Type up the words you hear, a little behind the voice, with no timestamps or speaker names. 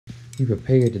You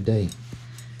prepared today.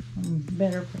 I'm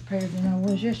better prepared than I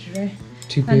was yesterday.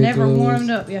 I never warmed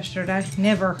up yesterday.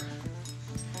 Never.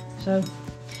 So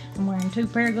I'm wearing 2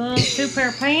 pair of gloves, 2 pair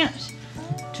of pants,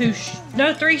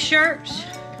 3 shirts.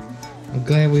 I'm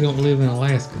glad we don't live in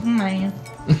Alaska. Man.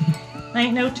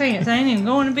 Ain't no chance. I ain't even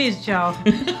going to visit y'all.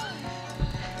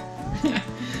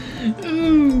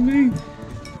 Oh, man.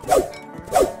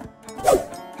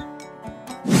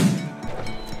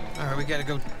 Alright, we gotta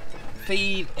go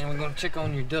feed and we're gonna check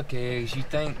on your duck eggs. You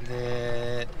think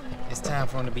that it's time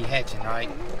for them to be hatching, right?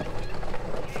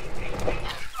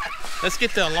 Let's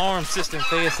get the alarm system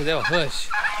fed so they'll hush.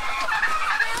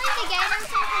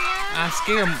 I'm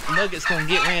scared Nugget's gonna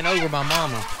get ran over by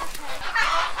Mama.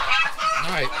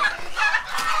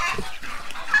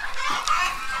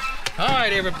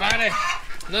 Alright, everybody.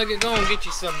 Nugget, go and get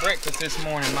you some breakfast this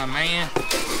morning, my man.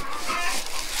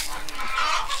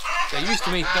 They used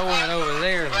to me throwing it over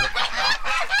there, but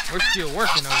we're still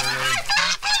working over there.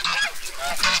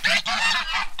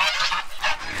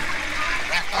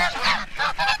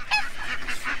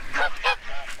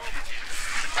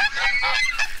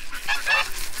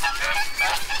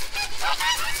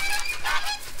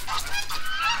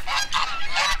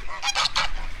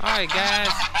 Alright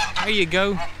guys, there you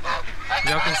go.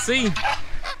 Y'all can see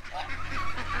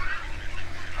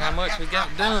how much we got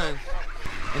done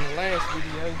in the last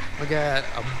video. We got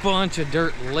a bunch of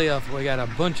dirt left. We got a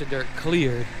bunch of dirt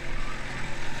cleared.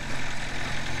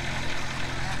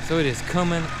 So it is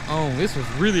coming on. This was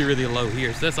really, really low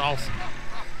here, so that's awesome.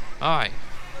 Alright.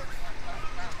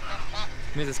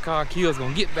 Mrs. Cog Hill's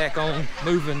gonna get back on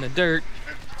moving the dirt.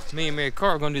 Me and Mary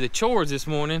Carr are gonna do the chores this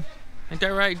morning. Ain't that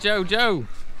right, Joe?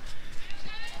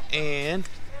 And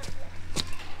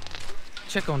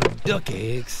check on the duck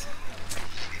eggs.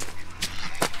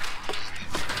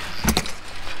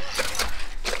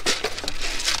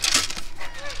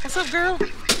 What's up, girl?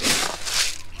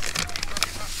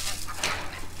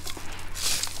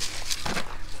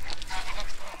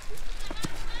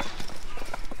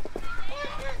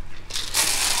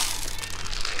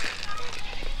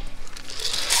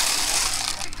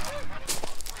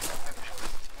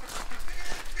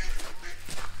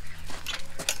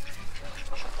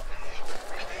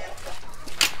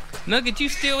 Nugget, you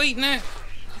still eating that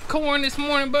corn this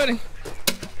morning, buddy?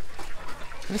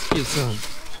 Let's get some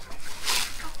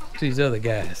to these other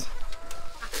guys.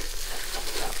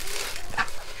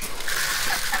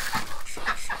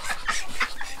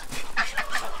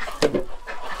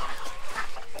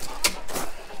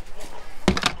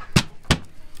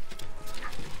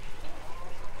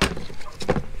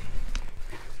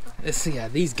 Let's see how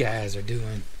these guys are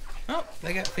doing. Oh,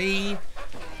 they got feed.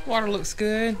 Water looks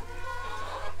good.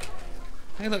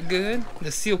 They look good.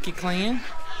 The Silky clan.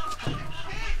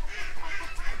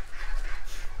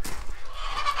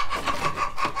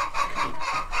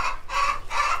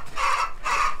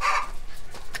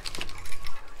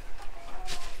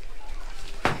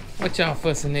 What y'all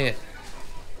fussing at?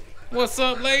 What's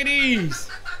up, ladies?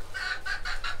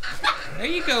 There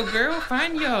you go, girl.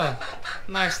 Find y'all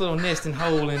nice little nesting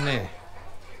hole in there.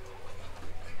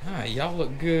 Alright, y'all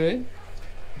look good.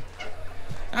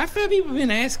 I feel people have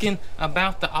been asking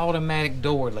about the automatic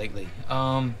door lately.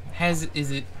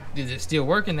 Is it still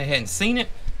working? They hadn't seen it.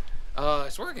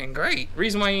 It's working great.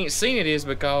 Reason why you ain't seen it is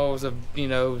because of, you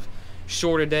know,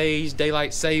 shorter days,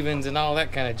 daylight savings, and all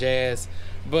that kind of jazz.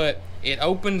 But it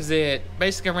opens at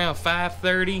basically around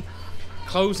 5:30,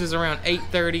 closes around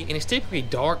 8:30, and it's typically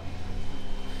dark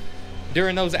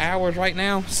during those hours right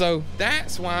now. So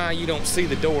that's why you don't see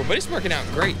the door. But it's working out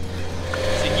great.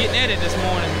 So getting at it this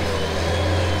morning.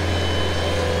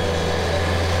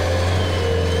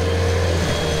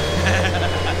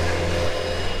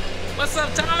 What's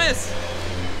up, Thomas?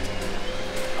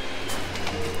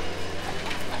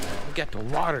 We got the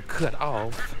water cut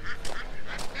off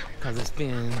because it's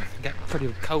got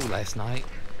pretty cold last night.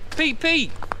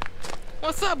 Pete,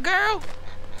 what's up, girl?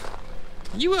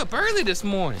 You up early this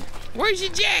morning. Where's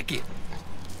your jacket?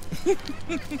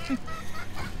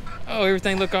 Oh,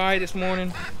 everything look all right this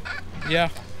morning? Yeah,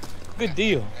 good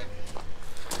deal.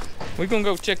 We're gonna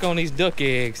go check on these duck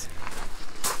eggs.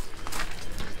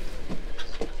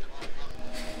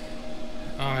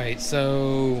 Alright,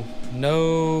 so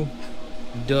no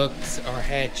ducks are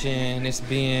hatching. It's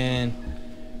been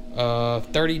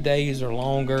 30 days or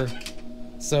longer.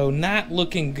 So not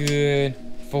looking good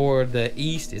for the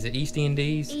East. Is it East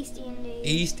Indies? East Indies.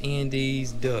 East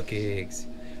Indies duck eggs.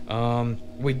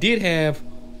 We did have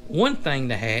one thing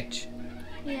to hatch.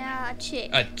 Yeah, a chick.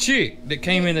 A chick that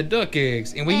came in the duck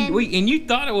eggs. And and you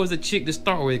thought it was a chick to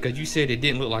start with because you said it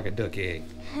didn't look like a duck egg.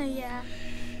 Yeah.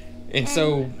 And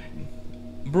so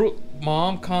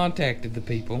mom contacted the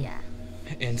people. Yeah.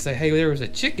 And say, hey, there was a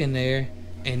chicken there,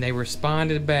 and they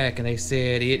responded back and they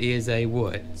said it is a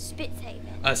what? Spithaven.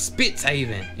 A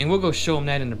Spithaven. And we'll go show them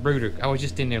that in the brooder. I was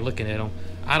just in there looking at them.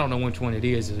 I don't know which one it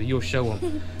is, so you'll show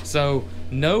them. So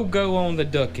no go on the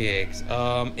duck eggs.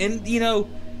 And you know,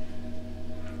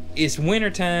 it's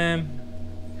winter time.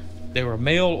 They were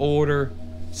mail order,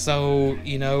 so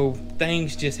you know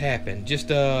things just happen.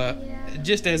 Just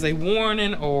as a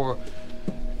warning or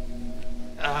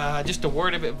just a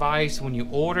word of advice: when you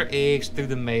order eggs through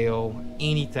the mail,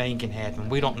 anything can happen.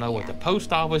 We don't know what the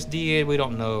post office did. We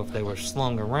don't know if they were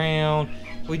slung around.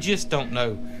 We just don't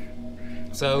know.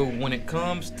 So when it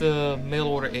comes to mail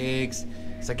order eggs,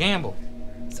 it's a gamble.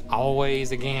 It's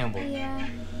always a gamble. Yeah.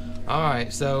 All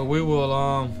right, so we will.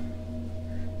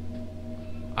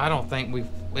 I don't think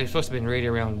we're supposed to be ready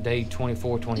around day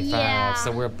 24, 25. Yeah.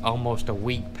 So we're almost a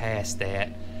week past that,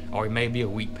 or maybe a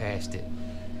week past it.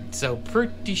 So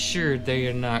pretty sure they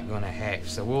are not going to hatch.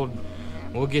 So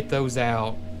we'll get those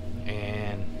out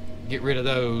and get rid of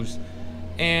those,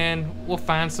 and we'll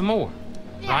find some more,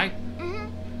 right?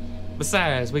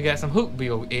 Besides, we got some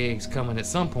hookbill eggs coming at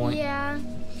some point. Yeah.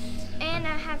 And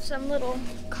I have some little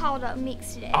called up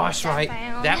mixed eggs. Oh, that's right. I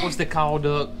found. That was the called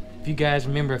up. If you guys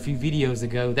remember a few videos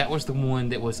ago, that was the one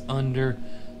that was under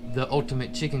the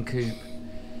ultimate chicken coop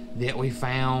that we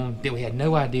found, that we had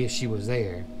no idea she was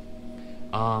there.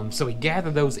 So we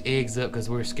gathered those eggs up because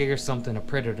we were scared a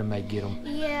predator may get them.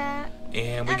 Yeah.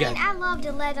 And I love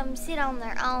to let them sit on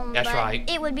their own. That's but right.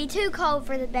 It would be too cold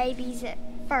for the babies at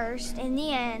first, and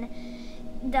then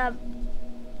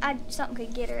something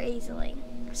could get her easily.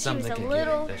 Something she was could a get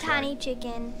her, little that's tiny right.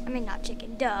 chicken. I mean, not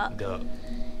chicken, duck. Duck.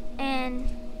 And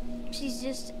she's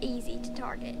just easy to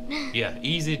target. Yeah,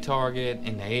 easy to target,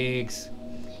 and the eggs,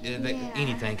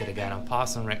 anything could have got them.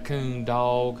 Possum, raccoon,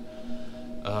 dog,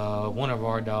 one of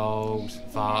our dogs,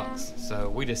 fox. Yeah. So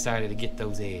we decided to get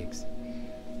those eggs,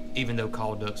 even though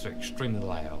call ducks are extremely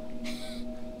loud.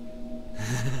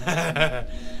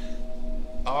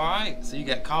 All right, so you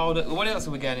got call duck. What else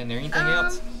have we got in there? Anything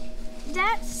else?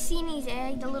 That's Sini's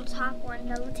egg, the little top one,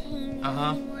 the little teeny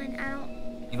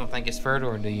one. You don't think it's fertile,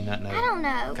 or do you not know? I don't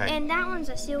know. Okay. And that one's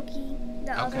a silky,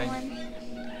 the other Okay.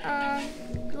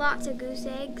 one. Lots of goose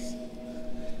eggs.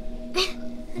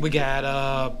 We got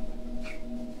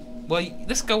well,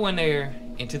 let's go in there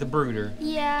into the brooder.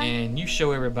 Yeah. And you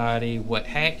show everybody what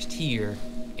hatched here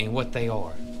and what they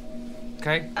are.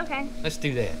 Okay? Okay. Let's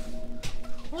do that.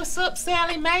 What's up,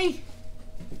 Sally Mae?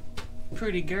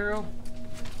 Pretty girl.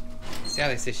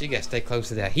 Sally says she gotta stay close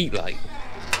to that heat light.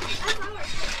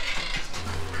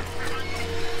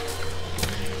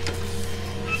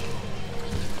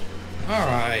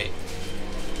 Alright.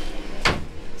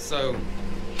 So,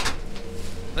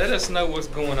 let us know what's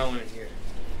going on in here.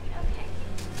 Okay.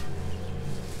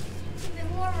 It's a bit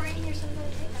warmer in here, so I'm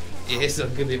going to take my hat Yeah, it's a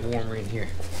good bit warmer in here.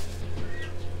 off.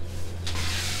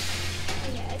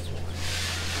 Yeah, it's warm.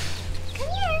 Come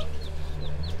here.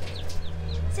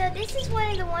 So this is one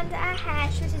of the ones that I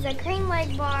hatched, which is a cream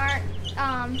leg bar,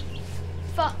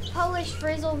 Polish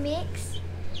frizzle mix.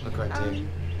 Look right there.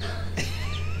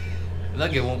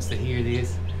 Nugget wants to hear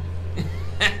this.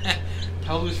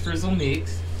 Polish frizzle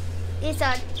mix. It's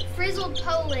a frizzled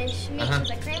Polish mixed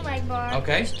with a cream leg bar.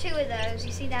 Okay. There's two of those.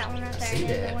 You see that one right there? see And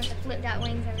then that. the ones that flipped out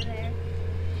wings over there.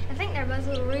 I think they're both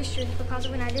little roosters because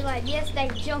when I do like this, they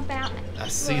jump out. I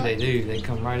see Look. they do. They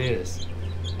come right at us.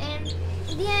 And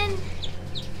then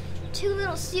two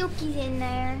little silkies in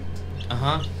there.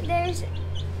 Uh-huh. There's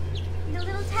the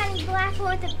little tiny black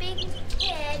one with the big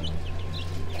head.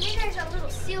 And then there's a little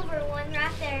silver one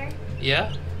right there.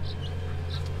 Yeah?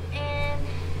 And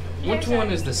Which there's one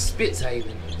a- is the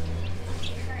Spithaven?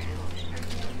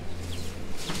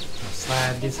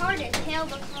 Slide It's this. hard to tell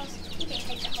because you can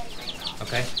take the whole thing off.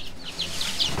 Okay.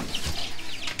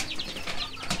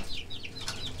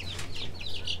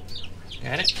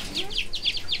 Got it?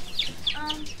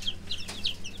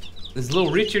 Is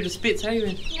Little Richard a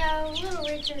Spithaven? No, Little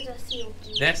Richard's a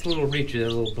silky. That's Little Richard, that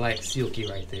little black silky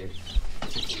right there.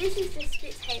 This is the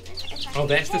Spithaven. If I Oh, can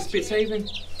that's the catch it. Spithaven?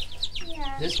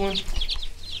 Yeah. This one?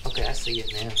 Okay, I see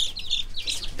it now.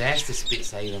 That's the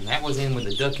Spithaven. That was in with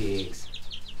the duck eggs.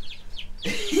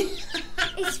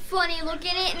 It's funny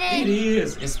looking, isn't It it?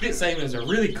 is. And Spithavens are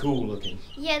really cool looking.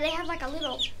 Yeah, they have like a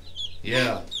little.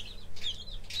 Yeah.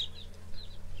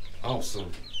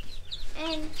 Awesome.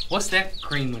 And What's that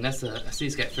cream one? That's a. I see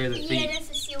it's got feather yeah, feet. that's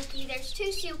a silky. There's two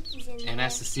silkies in there. And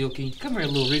that's the silky. Come here,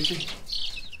 little Richard.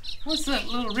 What's up,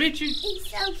 little Richard? He's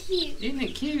so cute. Isn't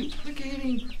it cute? Look at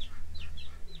him.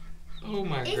 Oh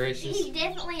my gracious. He's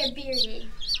definitely a bearded.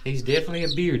 He's definitely a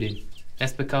bearded.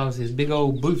 That's because his big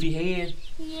old boofy head?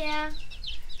 Yeah.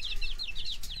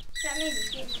 That means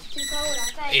it's getting too cold, I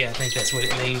think. Yeah, I think that's what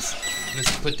it means.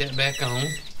 Let's put that back on. Oh,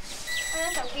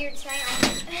 that's a weird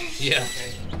sound. Yeah.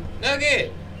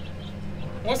 Nugget!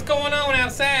 What's going on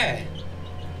outside?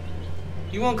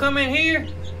 You want to come in here?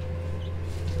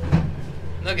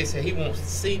 Nugget said he wants to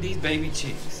see these baby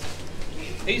chicks.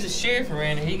 He's a sheriff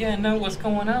around here. He got to know what's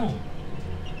going on.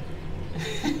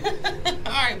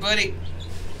 Alright, buddy.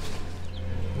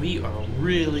 We are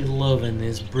really loving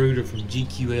this brooder from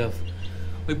GQF.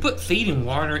 We put feed and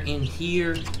water in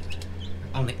here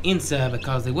on the inside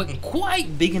because they wasn't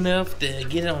quite big enough to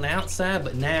get it on the outside,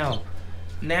 but now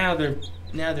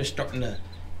they're starting to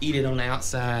eat it on the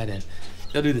outside, and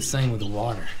they'll do the same with the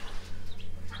water.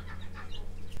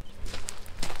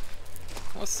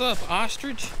 What's up,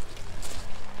 ostrich?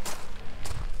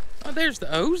 Oh, there's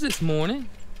the O's this morning.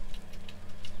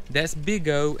 That's big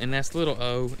O and that's little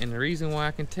O, and the reason why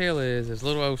I can tell is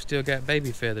little O still got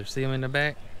baby feathers. See them in the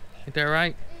back? Ain't that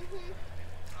right?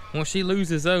 Mm-hmm. Once she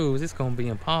loses those, it's gonna be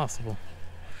impossible.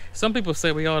 Some people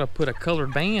say we ought to put a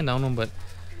colored band on them, but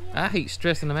I hate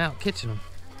stressing them out catching them.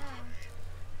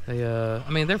 They, I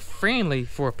mean, they're friendly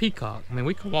for a peacock. I mean,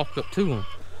 we can walk up to them,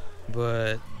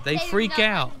 but they freak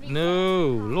out. No,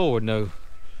 Lord, no.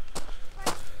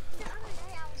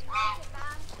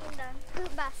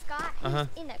 By Scott,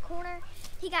 in the corner,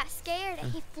 he got scared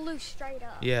and he flew straight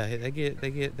up. Yeah,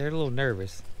 they're a little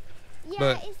nervous. Yeah,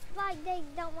 but it's like they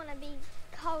don't want to be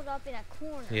caught up in a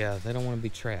corner. Yeah, they don't want to be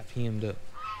trapped, hemmed up.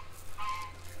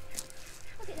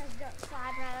 Look at those ducks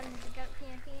sliding right under the goat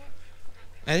pen fence.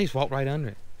 They just walk right under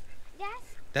it.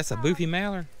 That's a boofy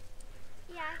mallard.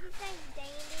 Yeah, his name's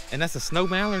Dandy. And that's a snow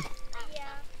mallard. Yeah.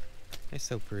 It's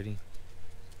so pretty.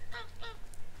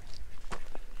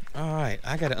 All right,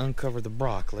 I gotta uncover the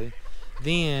broccoli.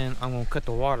 Then I'm gonna cut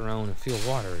the water on and fill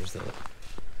waters up.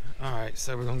 All right,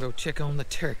 so we're gonna go check on the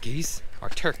turkeys, or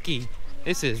turkey.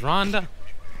 This is Rhonda.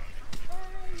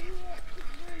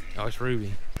 Oh, it's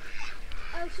Ruby.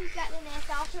 Oh, she's got the nest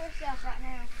all to herself right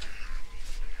now.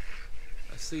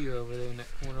 I see her over there in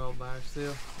that corner all by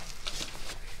herself.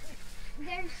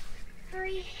 There's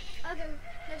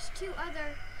two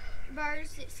other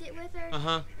birds that sit with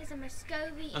her. There's a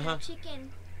Muscovy and a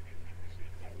chicken.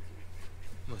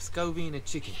 Muscovy and a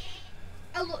chicken.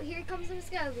 Oh, look, here comes the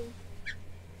Muscovy.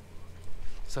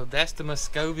 So that's the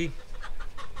Muscovy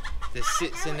that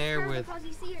sits in there with... Because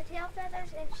you see her tail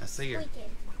feathers and she's I see her.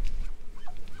 squeaking.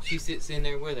 She sits in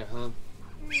there with her, huh?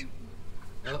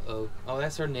 Uh-oh. Oh,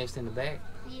 that's her nest in the back?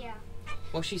 Yeah.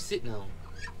 What's she sitting on?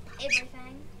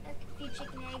 Everything. A few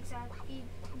chicken eggs, a few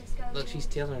Muscovy. Look, she's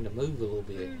telling her to move a little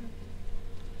bit.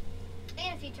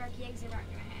 And a few turkey eggs that aren't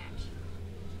going to hatch.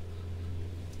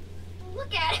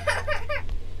 Look at her!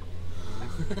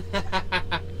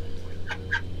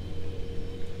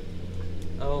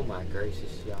 Oh my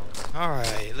gracious, y'all. All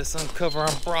right, let's uncover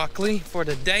our broccoli for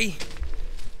the day.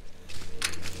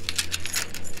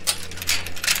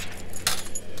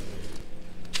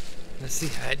 Let's see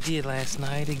how it did last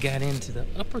night. It got into the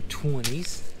upper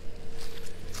 20s.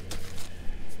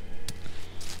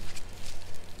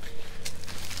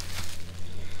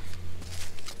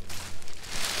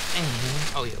 And,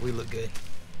 oh yeah, we look good.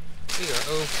 We are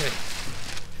okay.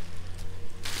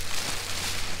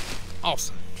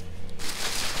 Awesome.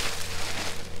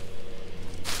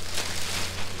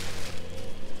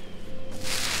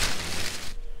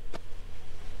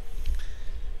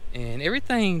 And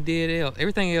everything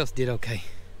else did okay.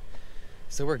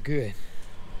 So we're good.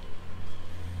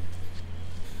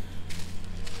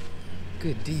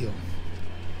 Good deal.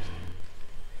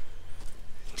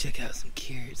 Check out some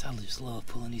carrots. I just love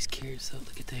pulling these carrots up.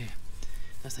 Look at there.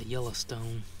 That's a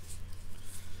Yellowstone.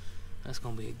 That's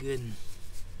gonna be a good one.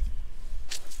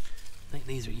 I think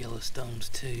these are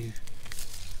Yellowstones too.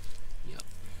 Yep.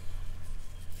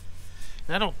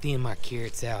 And I don't thin my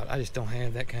carrots out. I just don't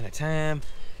have that kind of time.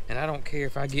 And I don't care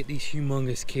if I get these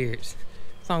humongous carrots,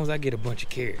 as long as I get a bunch of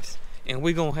carrots. And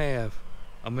we're gonna have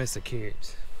a mess of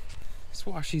carrots. Let's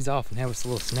wash these off and have us a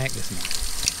little snack this morning.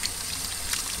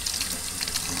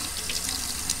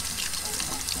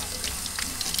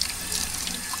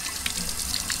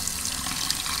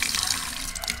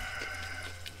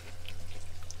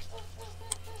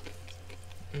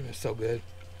 It's so good.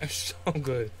 It's so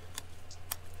good.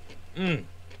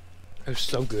 It's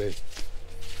so good.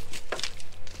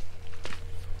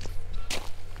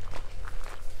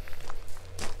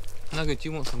 Nugget,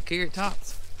 you want some carrot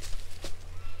tops?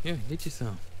 Yeah, get you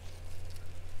some.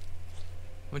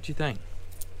 What you think?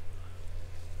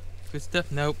 Good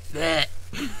stuff? Nope. Here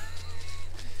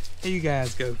you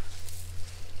guys go.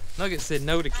 Nugget said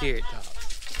no to carrot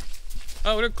tops.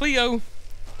 Oh, there's Cleo.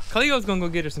 Cleo's gonna go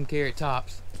get her some carrot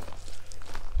tops.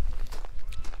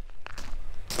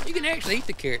 You can actually eat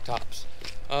the carrot tops.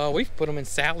 We've put them in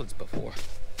salads before.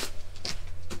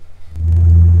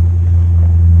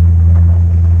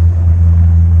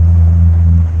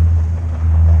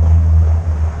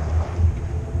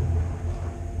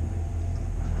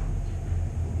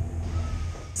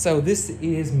 So this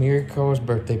is Mary Carl's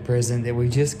birthday present that we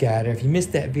just got her. If you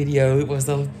missed that video, it was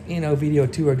a video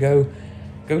 2 ago.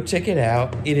 Go check it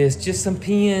out. It is just some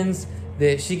pins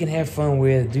that she can have fun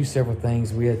with, do several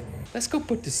things with. Let's go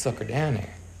put this sucker down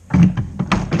there.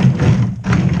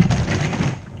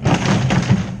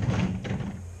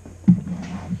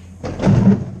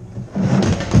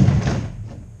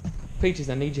 Peaches,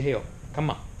 I need your help.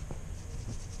 Come on.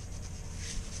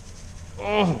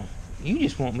 Oh. You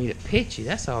just want me to pet you.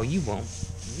 That's all you want.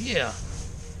 Yeah.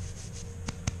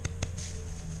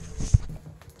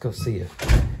 Go see if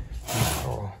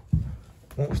Carl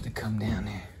wants to come down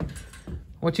there.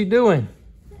 What you doing?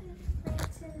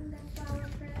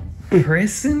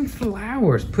 Pressing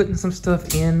flowers. Putting some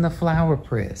stuff in the flower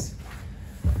press.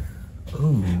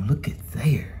 Ooh, look at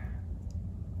there.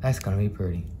 That's gonna be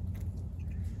pretty.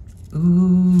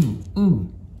 Ooh, ooh.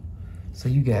 So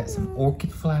you got some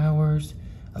orchid flowers.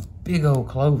 A big old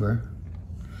clover.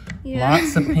 Yeah.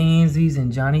 Lots of pansies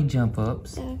and Johnny jump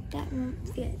ups. That one's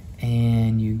good.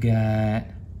 And you got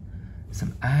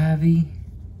some ivy.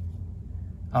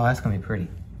 Oh, that's gonna be pretty.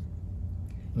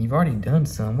 And you've already done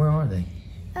some. Where are they?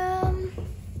 Right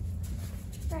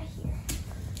here.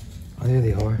 Oh, there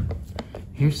they are.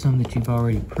 Here's some that you've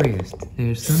already pressed.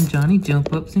 There's some Johnny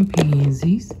jump ups and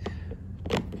pansies.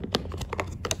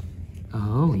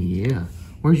 Oh yeah.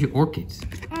 Where's your orchids?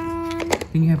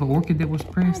 Didn't you have an orchid that was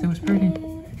pressed that was pretty?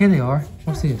 Here they are.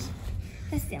 What's this?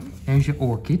 That's them. There's your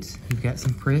orchids. You've got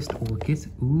some pressed orchids.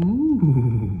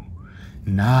 Ooh,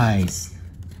 nice.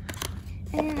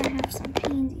 And then I have some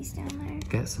pansies down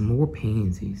there. Got some more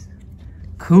pansies.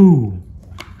 Cool.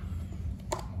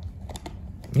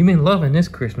 You've been loving this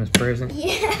Christmas present.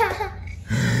 Yeah.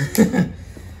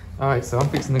 All right, so I'm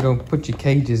fixing to go put your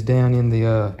cages down in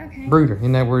the brooder.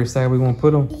 Isn't that where we decided we want to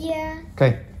put them? Yeah.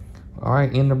 Okay. All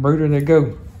right, in the brooder they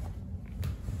go.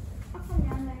 I'll come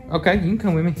down there. Okay, you can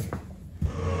come with me.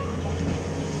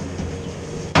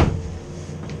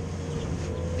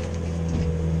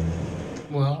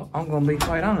 Well, I'm gonna be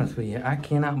quite honest with you. I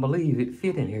cannot believe it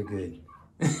fit in here good.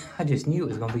 I just knew it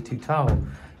was gonna be too tall,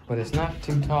 but it's not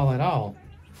too tall at all.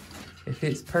 It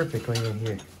fits perfectly in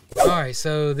here. All right,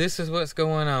 so this is what's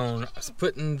going on. I was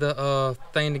putting the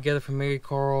thing together for Mary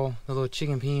Carl, the little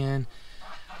chicken pen.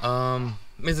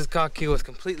 Mrs. Cog Hill is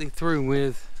completely through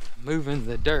with moving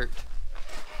the dirt.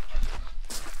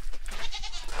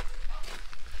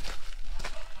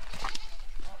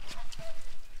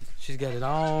 She's got it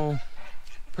all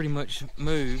pretty much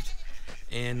moved,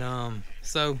 and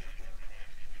so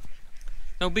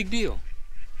no big deal,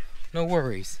 no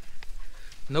worries,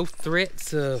 no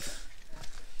threats of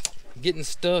getting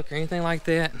stuck or anything like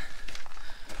that.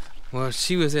 Well,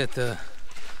 she was at the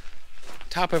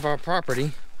top of our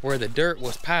property where the dirt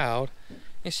was piled,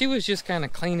 and she was just kind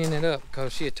of cleaning it up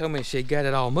because she had told me she had got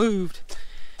it all moved,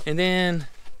 and then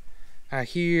I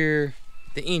hear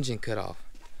the engine cut off.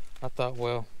 I thought,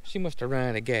 well, she must have run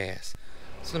out of gas,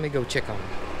 so let me go check on her.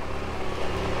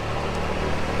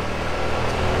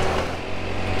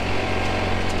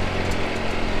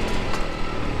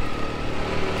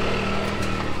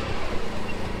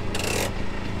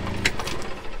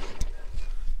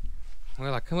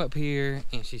 Well, I come up here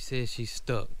and she says she's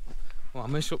stuck. Well,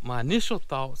 my initial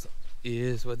thoughts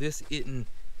is, well, this isn't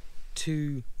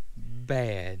too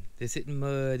bad. This isn't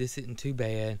mud, this isn't too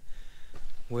bad.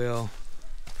 Well,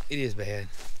 it is bad.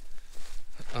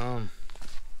 Of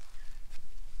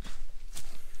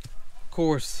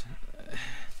course,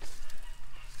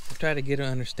 I try to get her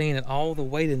to understand that all the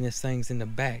weight in this thing's in the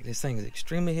back. This thing is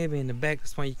extremely heavy in the back.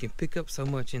 That's why you can pick up so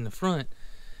much in the front.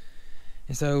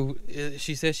 And so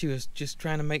she said she was just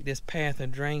trying to make this path a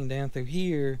drain down through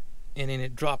here, and then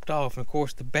it dropped off, and of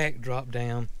course the back dropped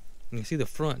down. You can see the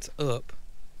front's up.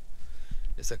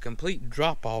 It's a complete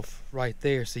drop off right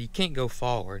there, so you can't go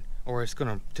forward, or it's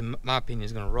gonna, to my opinion,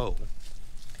 it's gonna roll.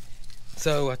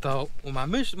 So I thought, well, my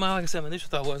initial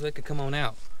thought was they could come on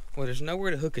out. Well, there's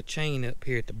nowhere to hook a chain up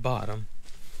here at the bottom,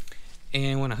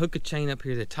 and when I hook a chain up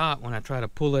here at the top, when I try to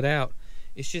pull it out,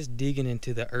 it's just digging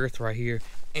into the earth right here,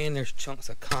 and there's chunks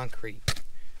of concrete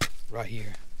right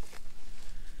here.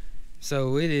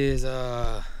 So it is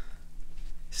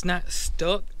it's not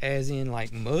stuck as in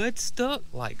like mud stuck,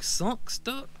 like sunk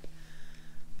stuck,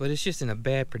 but it's just in a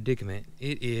bad predicament.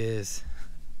 It is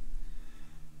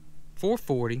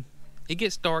 4:40. It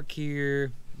gets dark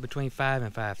here between 5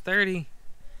 and 5:30.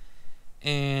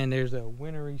 And there's a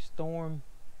wintry storm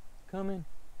coming.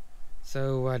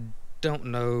 So I don't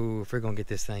know if we're gonna get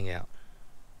this thing out.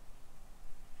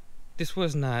 This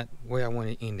was not where I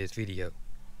wanted to end this video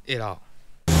at all.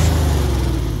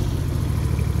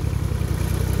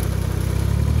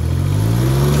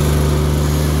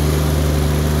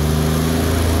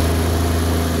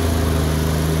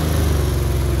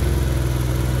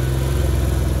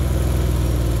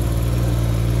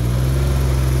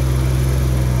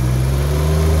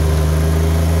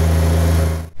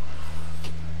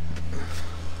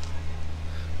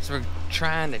 So we're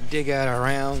trying to dig out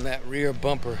around that rear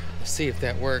bumper to see if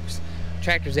that works.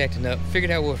 Tractor's acting up,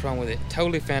 figured out what's wrong with it,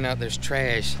 totally found out there's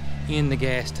trash in the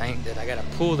gas tank that I gotta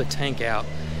pull the tank out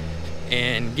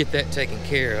and get that taken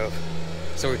care of.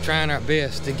 So we're trying our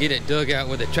best to get it dug out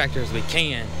with the tractor as we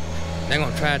can. They're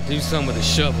gonna try to do some with a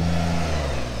shovel.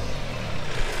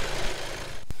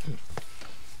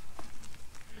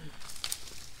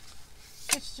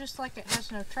 It's just like it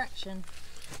has no traction.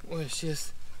 Well, it's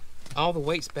just all the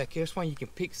weight's back here. That's why you can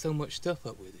pick so much stuff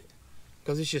up with it.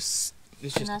 Because it's just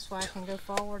and that's why I can go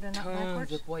forward and not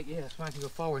backwards. Of weight. Yeah, that's why I can go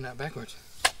forward, not backwards.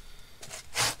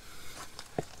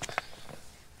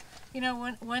 You know,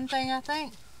 one thing I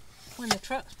think, when the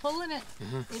truck's pulling it,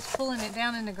 it's pulling it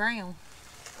down in the ground.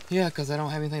 Yeah, because I don't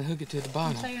have anything to hook it to at the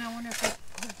bottom. I'm saying, I wonder if it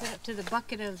hooked it up to the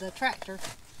bucket of the tractor.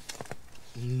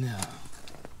 No.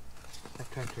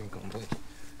 That tractor ain't gonna budge.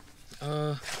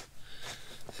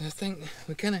 So I think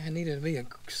we kind of need it to be a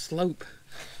slope.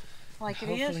 Like it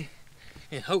is?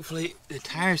 And hopefully the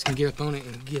tires can get up on it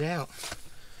and get out.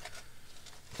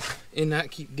 And not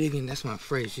keep digging. That's my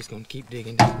afraid. It's just going to keep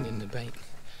digging down in the bank.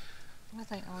 I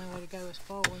think the only way to go is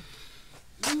forward.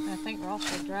 I think Ross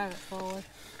would drive it forward.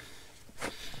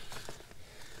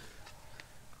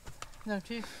 Don't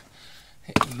you?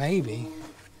 Maybe.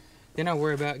 Then I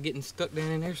worry about getting stuck down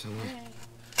in there somewhere.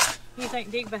 You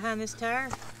think dig behind this tire?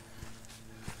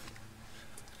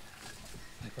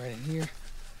 Like right in here?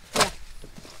 Yeah.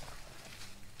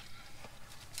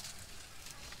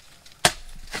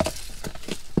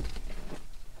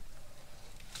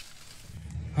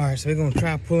 Alright, so we're going to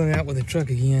try pulling it out with the truck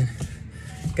again.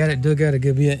 Got it dug out a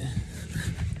good bit.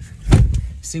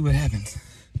 See what happens.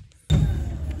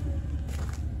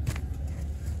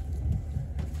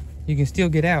 You can still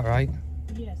get out, right?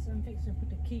 Yes, I'm fixing to put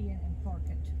the key in and park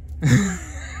it.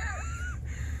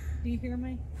 Do you hear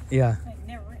me? Yeah. I've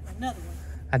never written another one.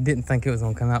 I didn't think it was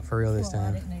going to come out for real this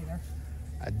time. I didn't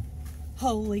either.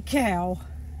 Holy cow.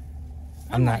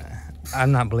 I'm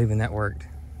not believing that worked.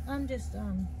 I'm just,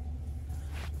 I'm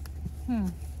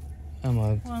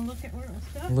want to look at where it was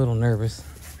stuck? a little nervous.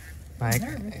 My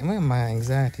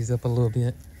anxiety's up a little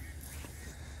bit.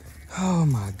 Oh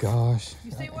my gosh.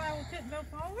 You see why we couldn't go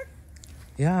forward?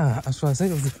 Yeah, that's what I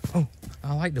said. Oh,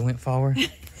 I like to went forward.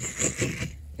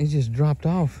 It just dropped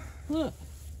off. Look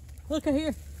at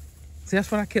here. See,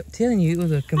 that's what I kept telling you. It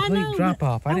was a complete drop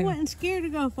off. I wasn't scared to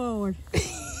go forward.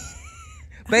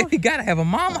 Baby, you gotta have a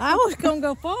mama. I was gonna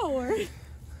go forward.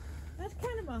 That's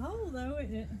kind of a hole, though,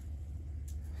 isn't it?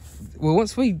 Well,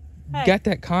 once we got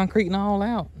that concrete and all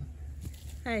out.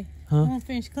 Hey, huh? I'm gonna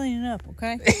finish cleaning up,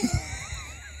 okay?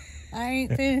 I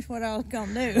ain't finished what I was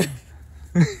gonna do.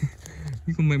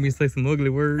 You gonna make me say some ugly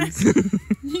words.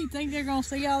 You think they're gonna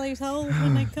see all these holes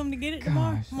when they come to get it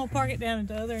tomorrow? I'm gonna park it down at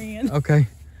the other end. Okay.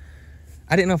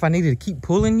 I didn't know if I needed to keep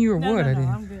pulling you or what. No,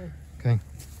 I'm good. Okay.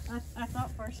 I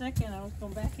thought for a second I was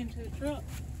going back into the truck.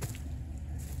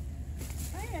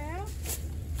 Hey, Al.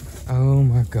 Oh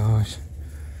my gosh.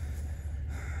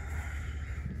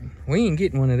 We ain't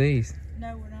getting one of these.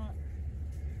 No, we're not.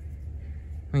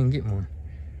 We ain't getting one.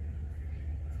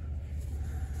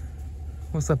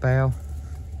 What's up, Al?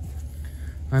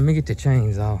 Let me get the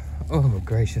chains off. Oh,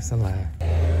 gracious alive.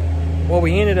 What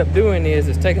we ended up doing is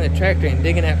taking the tractor and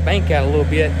digging that bank out a little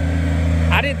bit.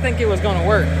 I didn't think it was gonna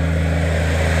work.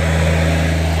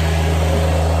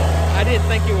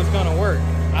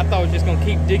 I thought it was just gonna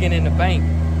keep digging in the bank.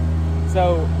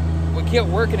 So we kept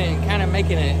working it and kind of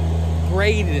making it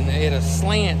graded at a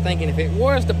slant, thinking if it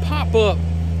was to pop up,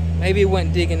 maybe it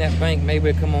wouldn't dig in that bank, maybe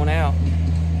it'd come on out.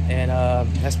 And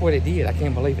that's what it did. I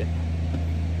can't believe it.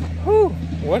 Whew,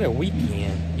 what a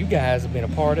weekend. You guys have been a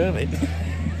part of it.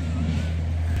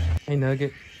 Hey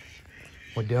Nugget,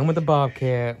 we're done with the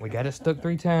Bobcat. We got it stuck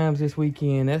 3 times this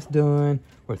weekend. That's done.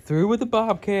 We're through with the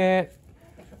Bobcat.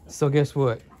 So guess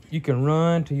what? You can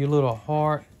run till your little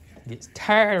heart gets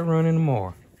tired of running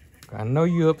more. I know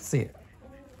you're upset.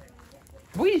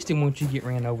 We just didn't want you to get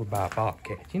ran over by a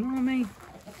Bobcat. You know what I mean?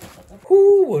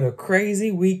 Whoo, what a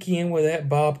crazy weekend with that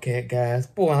bobcat, guys.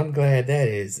 Boy, I'm glad that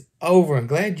is over. I'm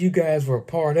glad you guys were a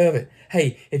part of it.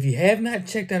 Hey, if you have not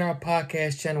checked out our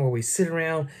podcast channel where we sit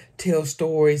around, tell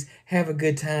stories, have a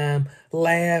good time,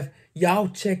 laugh, y'all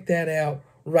check that out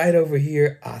right over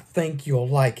here. I think you'll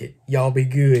like it. Y'all be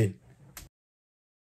good.